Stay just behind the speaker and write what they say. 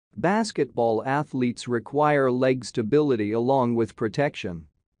Basketball athletes require leg stability along with protection.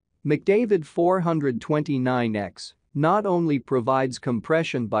 McDavid 429X not only provides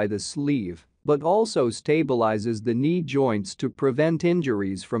compression by the sleeve but also stabilizes the knee joints to prevent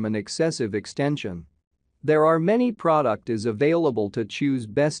injuries from an excessive extension. There are many products available to choose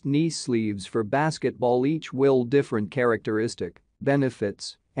best knee sleeves for basketball, each will different characteristic,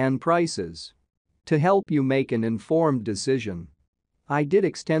 benefits, and prices. To help you make an informed decision, I did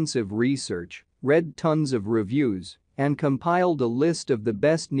extensive research, read tons of reviews, and compiled a list of the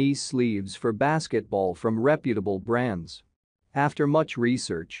best knee sleeves for basketball from reputable brands. After much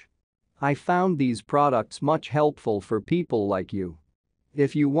research, I found these products much helpful for people like you.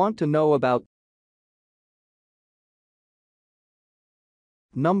 If you want to know about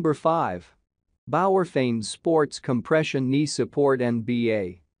Number 5. Bauerfeind Sports Compression Knee Support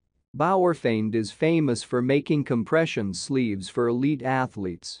NBA. Bauerfeind is famous for making compression sleeves for elite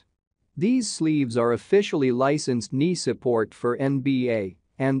athletes. These sleeves are officially licensed knee support for NBA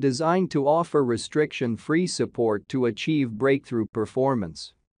and designed to offer restriction-free support to achieve breakthrough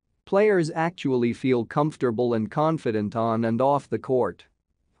performance. Players actually feel comfortable and confident on and off the court.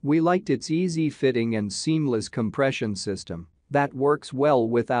 We liked its easy fitting and seamless compression system that works well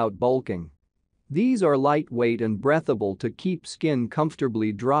without bulking. These are lightweight and breathable to keep skin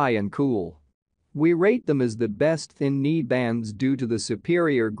comfortably dry and cool. We rate them as the best thin knee bands due to the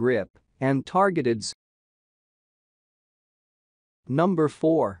superior grip and targeted. Number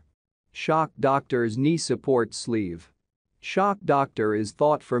 4. Shock Doctor's Knee Support Sleeve. Shock Doctor is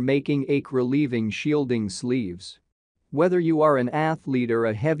thought for making ache-relieving shielding sleeves. Whether you are an athlete or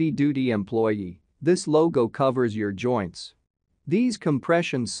a heavy-duty employee, this logo covers your joints. These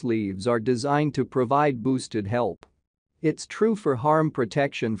compression sleeves are designed to provide boosted help. It's true for harm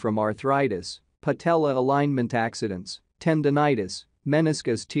protection from arthritis, patella alignment accidents, tendinitis,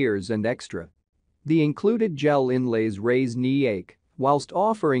 meniscus tears and extra. The included gel inlays raise knee ache, whilst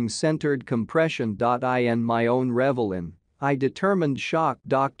offering centered compression. In my own revel-in, I determined Shock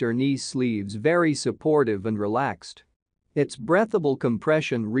Doctor knee sleeves very supportive and relaxed. Its breathable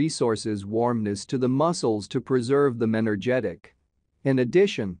compression resources warmness to the muscles to preserve them energetic. In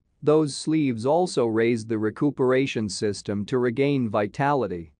addition, those sleeves also raise the recuperation system to regain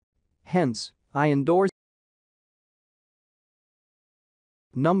vitality. Hence, I endorse.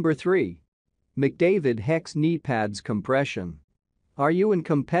 Number 3. McDavid Hex Knee Pads Compression. Are you a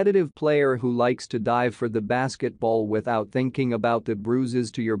competitive player who likes to dive for the basketball without thinking about the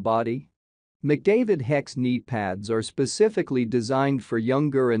bruises to your body? McDavid Hex knee pads are specifically designed for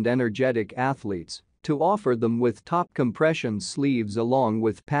younger and energetic athletes to offer them with top compression sleeves along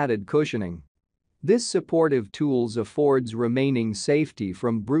with padded cushioning. This supportive tools affords remaining safety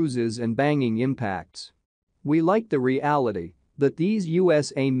from bruises and banging impacts. We like the reality that these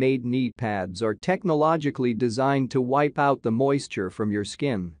USA-made knee pads are technologically designed to wipe out the moisture from your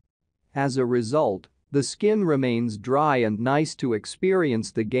skin. As a result, the skin remains dry and nice to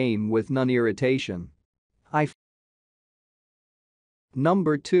experience the game with non-irritation.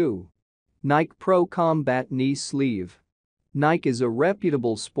 Number 2. Nike Pro Combat Knee Sleeve. Nike is a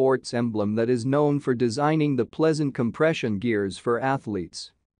reputable sports emblem that is known for designing the pleasant compression gears for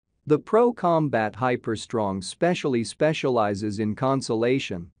athletes. The Pro Combat Hyperstrong specializes in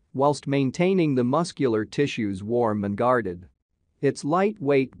consolation whilst maintaining the muscular tissues warm and guarded. Its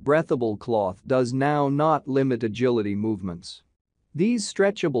lightweight, breathable cloth does not limit agility movements. These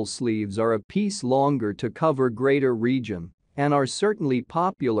stretchable sleeves are a piece longer to cover greater region and are certainly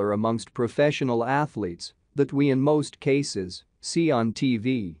popular amongst professional athletes that we in most cases see on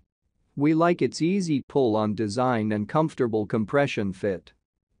TV. We like its easy pull-on design and comfortable compression fit.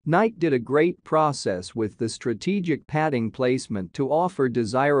 Nike did a great process with the strategic padding placement to offer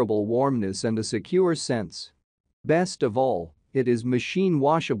desirable warmness and a secure sense. Best of all, it is machine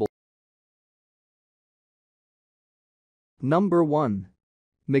washable. Number 1.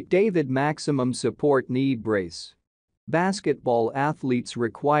 McDavid Maximum Support Knee Brace. Basketball athletes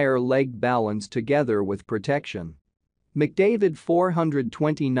require leg balance together with protection. McDavid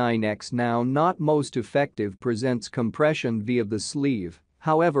 429X not most effective presents compression via the sleeve,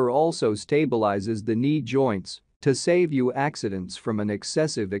 however also stabilizes the knee joints to save you accidents from an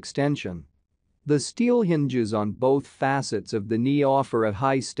excessive extension. The steel hinges on both facets of the knee offer a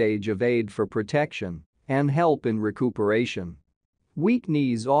high stage of aid for protection and help in recuperation. Weak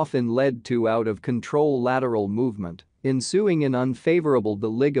knees often led to out-of-control lateral movement, ensuing in unfavorable the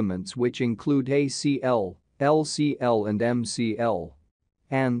ligaments which include ACL, LCL and MCL.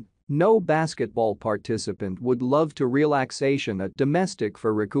 And no basketball participant would love to relaxation at domestic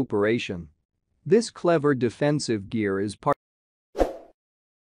for recuperation. This clever defensive gear is part